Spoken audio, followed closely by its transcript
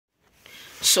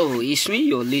So it's me,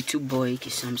 your little boy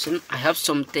Samson. I have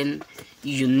something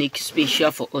unique,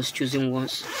 special for us chosen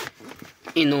ones.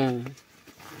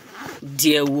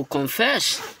 They will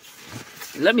confess.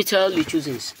 Let me tell you,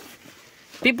 choosers.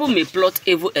 People may plot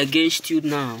evil against you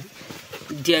now.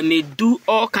 They may do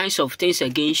all kinds of things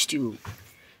against you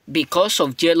because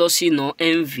of jealousy nor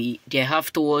envy they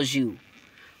have towards you.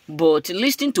 But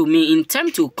listen to me, in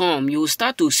time to come, you will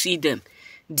start to see them.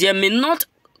 They may not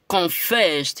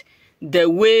confess the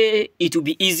way it will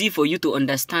be easy for you to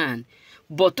understand.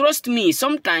 But trust me,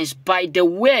 sometimes by the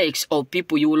works of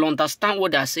people, you will understand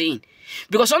what they're saying.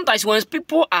 Because sometimes when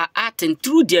people are acting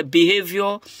through their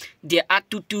behavior, their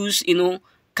attitudes,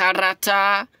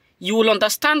 character, you will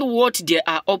understand what they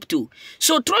are up to.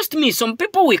 So trust me, some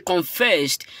people will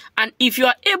confess, and if you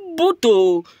are able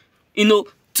to,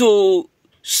 to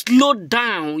slow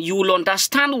down, you will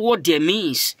understand what they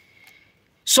means.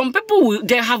 Some people,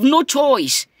 they have no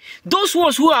choice. Those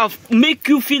ones who have make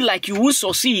you feel like you will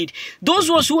succeed, those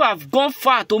ones who have gone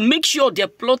far to make sure they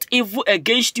plot evil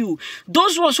against you,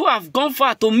 those ones who have gone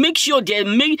far to make sure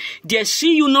they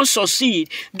see you not succeed,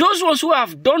 those ones who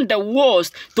have done the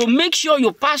worst to make sure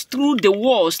you pass through the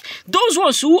worst, those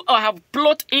ones who have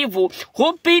plot evil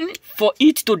hoping for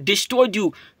it to destroy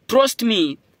you, trust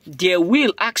me, they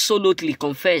will absolutely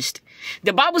confess.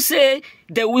 The Bible says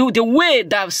the way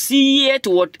that seeth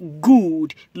what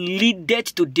good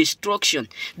leadeth to destruction.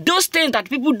 Those things that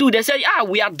people do, they say,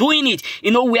 we are doing it.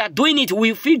 We are doing it.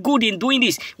 We feel good in doing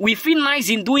this. We feel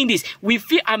nice in doing this. We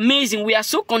feel amazing. We are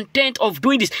so content of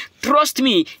doing this. Trust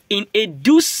me, in a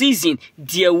due season,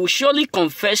 they will surely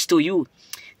confess to you.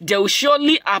 They will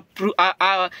surely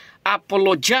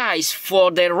apologize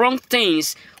for the wrong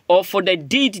things or for the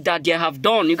deed that they have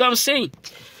done. You know what I'm saying?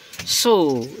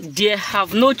 So, they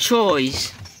have no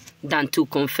choice than to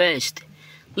confess.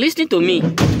 Listen to me.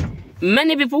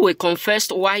 Many people will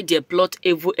confess why they plot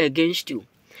evil against you.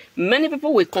 Many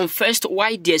people will confess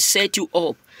why they set you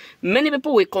up. Many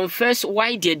people will confess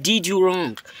why they did you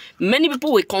wrong. Many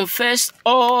people will confess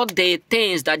all the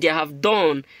things that they have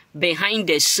done behind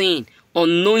the scene,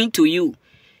 unknowing to you.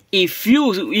 If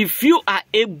you are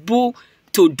able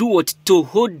to do it, to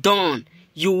hold on,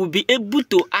 you will be able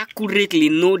to accurately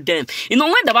know them. When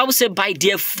the Bible says, by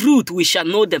their fruit we shall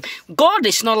know them, God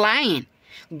is not lying.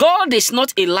 God is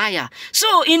not a liar.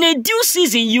 So in a due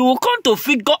season, you will come to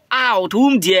figure out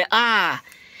whom they are.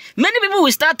 Many people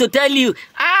will start to tell you,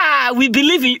 we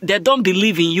believe in you. They don't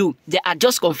believe in you. They are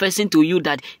just confessing to you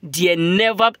that they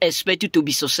never expect you to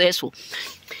be successful.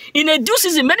 In a due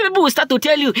season, many people will start to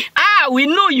tell you, we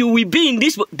know you will be in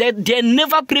this, but they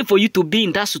never pray for you to be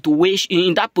in that situation,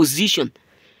 in that position.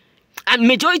 And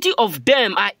majority of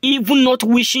them are even not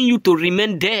wishing you to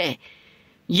remain there.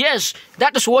 Yes,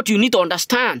 that is what you need to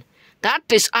understand. That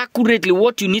is accurately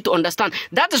what you need to understand.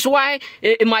 That is why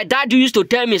my dad used to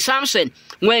tell me, Samson,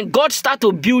 when God start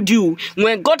to build you,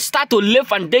 when God start to lay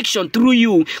foundation through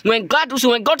you, when God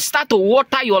start to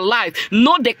water your life,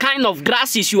 know the kind of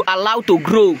grasses you allow to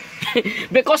grow.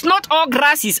 Because not all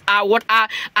grasses are what are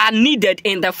needed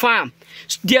in the farm.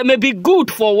 They may be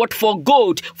good for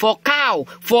goat, for cow,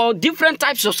 for different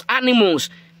types of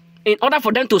animals, in order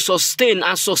for them to sustain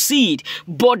and succeed.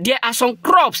 But there are some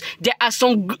crops, there are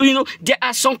some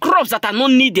crops that are not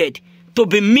needed to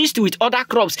be mixed with other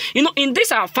crops. In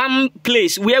this our farm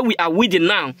place where we are weeding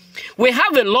now, we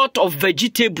have a lot of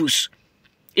vegetables.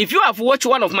 If you have watched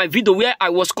one of my videos where I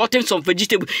was cutting some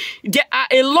vegetables, there are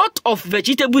a lot of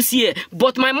vegetables here,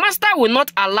 but my master will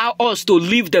not allow us to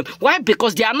leave them. Why?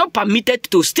 Because they are not permitted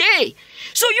to stay.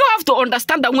 So you have to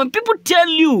understand that when people tell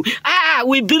you,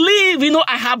 we believe,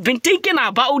 I have been thinking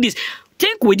about this.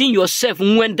 Think within yourself,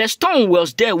 when the storm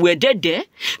was there, were they there?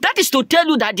 That is to tell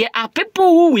you that there are people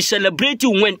who will celebrate you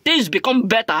when things become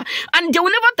better, and they will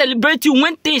never celebrate you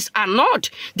when things are not.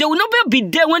 They will never be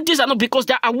there when things are not, because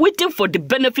they are waiting for the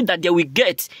benefit that they will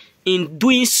get in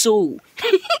doing so.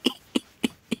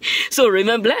 So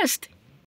remain blessed.